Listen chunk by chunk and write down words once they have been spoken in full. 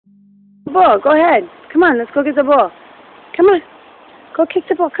Ball, go ahead. Come on, let's go get the ball. Come on. Go kick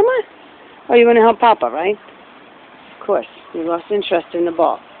the ball. Come on. Oh, you want to help Papa, right? Of course. You lost interest in the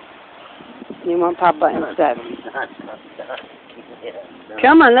ball. You want Papa instead.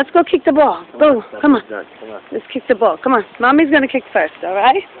 Come on, let's go kick the ball. Go. Come on. Let's kick the ball. Come on. Mommy's going to kick first, all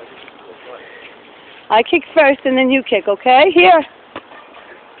right? I kick first and then you kick, okay? Here.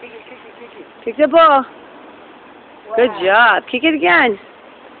 Kick the ball. Good job. Kick it again.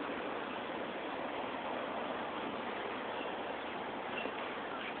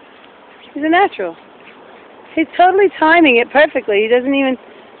 He's a natural. He's totally timing it perfectly. He doesn't even...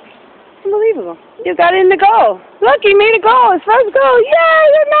 Unbelievable. You got in the goal. Look, he made a goal. His first goal. Yay,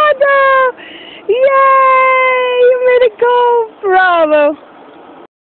 Ronaldo! Yay! You made a goal. Bravo.